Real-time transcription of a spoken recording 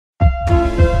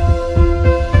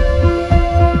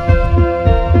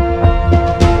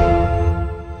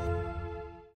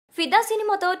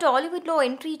సినిమాతో టాలీవుడ్ లో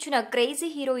ఎంట్రీ ఇచ్చిన క్రేజీ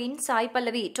హీరోయిన్ సాయి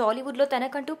పల్లవి టాలీవుడ్ లో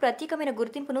తనకంటూ ప్రత్యేకమైన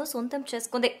గుర్తింపును సొంతం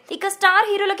చేసుకుంది. ఇక స్టార్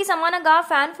హీరోలకి సమానంగా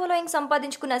ఫ్యాన్ ఫాలోయింగ్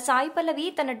సంపాదించుకున్న సాయి పల్లవి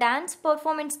తన డాన్స్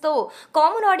పర్ఫార్మెన్స్ తో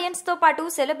కామన్ ఆడియన్స్ తో పాటు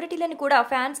సెలబ్రిటీలను కూడా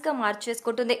ఫ్యాన్స్ గా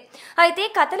మార్చేసుకుంటుంది. అయితే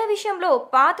కథల విషయంలో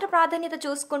పాత్ర ప్రాధాన్యత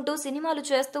చూసుకుంటూ సినిమాలు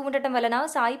చేస్తూ ఉండటం వలన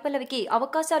సాయి పల్లవికి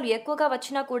అవకాశాలు ఎక్కువగా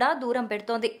వచ్చినా కూడా దూరం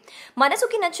పెడుతోంది.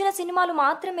 మనసుకి నచ్చిన సినిమాలు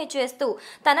మాత్రమే చేస్తూ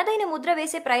తనదైన ముద్ర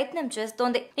వేసే ప్రయత్నం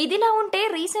చేస్తోంది. ఇదిలా ఉంటే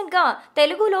రీసెంట్ గా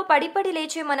తెలుగులో పడి పడి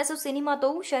లేచే మనసు సినిమాతో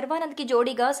శర్వానంద్ కి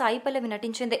జోడీగా సాయి పల్లవి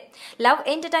నటించింది. లవ్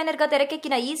ఎంటర్టైనర్ గా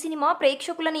తెరకెక్కిన ఈ సినిమా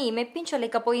ప్రేక్షకులని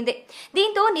మెప్పించలేకపోయింది.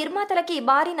 దీంతో నిర్మాతలకి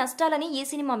భారీ నష్టాలని ఈ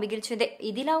సినిమా మిగిల్చింది.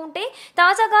 ఇదిలా ఉంటే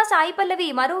తాజాగా సాయి పల్లవి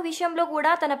మరో విషయంలో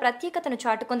కూడా తన ప్రత్యేకతను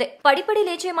చాటుకుంది. పడి పడి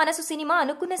లేచే మనసు సినిమా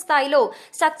అనుకున్న స్థాయిలో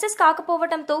సక్సెస్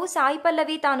కాకపోవడంతో సాయి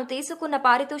పల్లవి తాను తీసుకున్న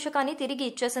పారితోషికాన్ని తిరిగి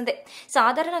ఇచ్చేసింది.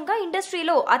 సాధారణంగా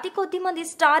ఇండస్ట్రీలో అతి కొద్ది మంది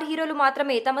స్టార్ హీరోలు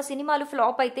మాత్రమే తమ సినిమాలు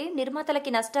ఫ్లాప్ అయితే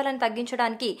నిర్మాతలకి నష్టాలను తగ్గించడానికి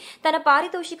తన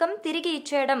పారితోషికం తిరిగి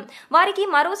ఇచ్చేయడం, వారికి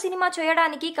మరో సినిమా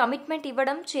చేయడానికి కమిట్మెంట్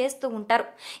ఇవ్వడం చేస్తూ ఉంటారు.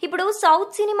 ఇప్పుడు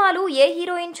సౌత్ సినిమాలు ఏ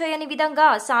హీరోయిన్ చేయని విధంగా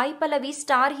సాయి పల్లవి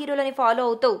స్టార్ హీరోలని ఫాలో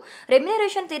అవుతూ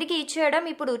రెమ్యునరేషన్ తిరిగి ఇచ్చేయడం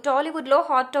ఇప్పుడు టాలీవుడ్ లో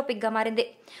హాట్ టాపిక్ గా మారింది.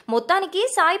 మొత్తానికి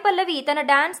సాయి పల్లవి తన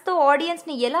డాన్స్ తో ఆడియన్స్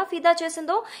ని ఎలా ఫిదా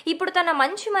చేసిందో ఇప్పుడు తన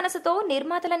మంచి మనసుతో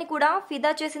నిర్మాతలని కూడా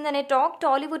ఫిదా చేసిందనే టాక్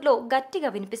టాలీవుడ్ లో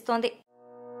గట్టిగా వినిపిస్తోంది.